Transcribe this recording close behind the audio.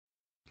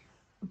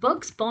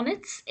Bugs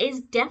Bonnets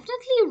is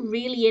definitely a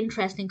really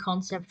interesting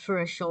concept for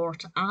a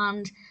short,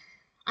 and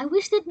I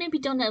wish they'd maybe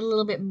done it a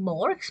little bit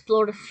more,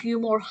 explored a few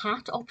more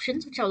hat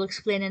options, which I'll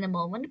explain in a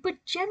moment,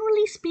 but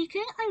generally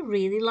speaking, I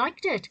really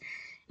liked it.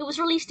 It was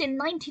released in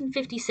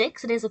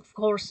 1956. It is, of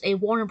course, a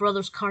Warner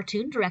Brothers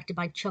cartoon directed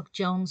by Chuck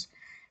Jones,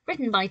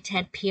 written by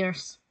Ted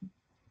Pierce.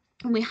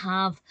 And we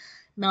have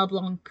Mel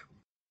Blanc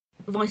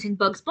voicing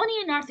Bugs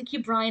Bunny and Arthur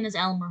Q. Bryan as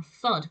Elmer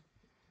Fudd.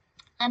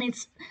 And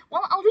it's,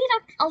 well,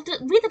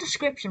 read the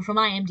description from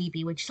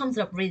IMDb, which sums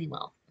it up really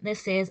well.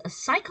 This says a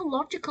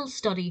psychological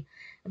study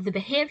of the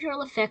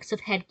behavioral effects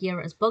of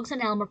headgear as Bugs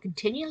and Elmer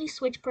continually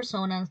switch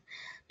personas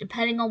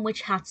depending on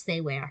which hats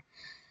they wear.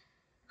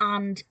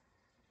 And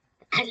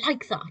I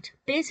like that.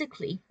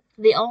 Basically,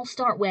 they all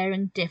start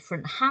wearing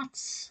different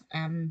hats,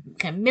 kind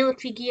of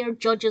military gear,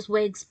 judges'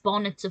 wigs,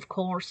 bonnets, of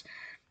course,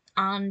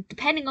 and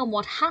depending on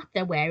what hat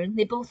they're wearing,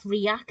 they both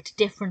react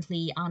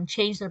differently and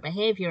change their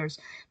behaviours.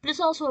 But it's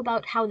also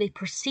about how they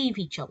perceive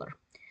each other.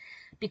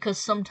 Because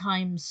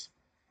sometimes,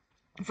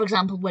 for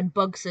example, when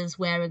Bugs is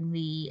wearing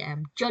the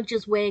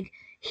judge's wig,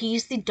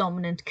 he's the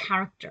dominant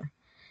character.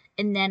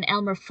 And then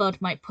Elmer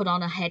Fudd might put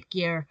on a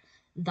headgear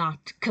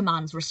that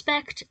commands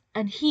respect,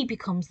 and he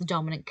becomes the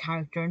dominant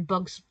character, and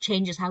Bugs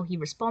changes how he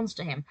responds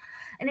to him.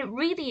 And it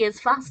really is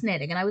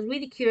fascinating, and I was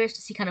really curious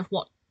to see kind of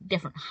what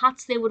different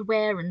hats they would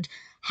wear and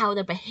how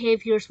their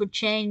behaviours would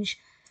change.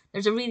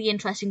 There's a really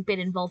interesting bit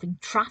involving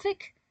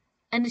traffic,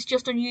 and it's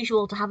just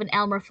unusual to have an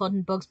Elmer Fudd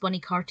and Bugs Bunny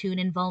cartoon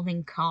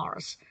involving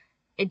cars.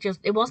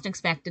 It wasn't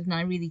expected,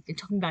 and it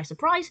took me by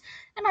surprise,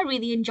 and I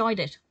really enjoyed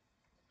it.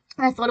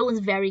 And I thought it was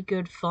very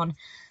good fun.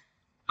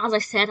 As I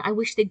said, I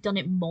wish they'd done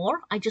it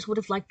more. I just would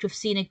have liked to have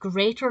seen a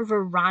greater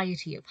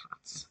variety of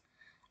hats.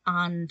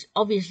 And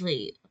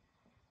obviously,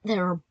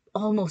 there are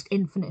almost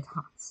infinite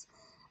hats.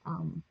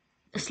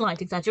 A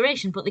slight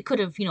exaggeration, but they could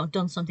have,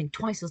 done something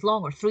twice as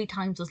long or three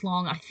times as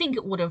long. I think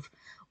it would have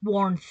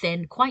worn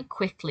thin quite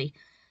quickly.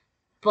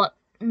 But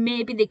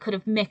maybe they could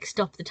have mixed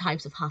up the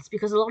types of hats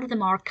because a lot of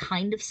them are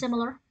kind of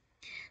similar.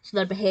 So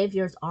their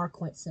behaviours are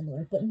quite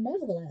similar. But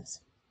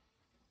nevertheless,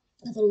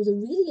 I thought it was a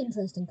really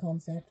interesting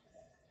concept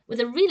with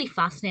a really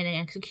fascinating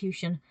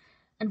execution,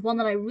 and one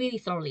that I really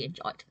thoroughly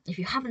enjoyed. If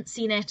you haven't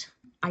seen it,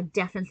 I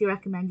definitely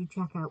recommend you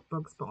check out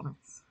Bugs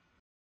Bonnets.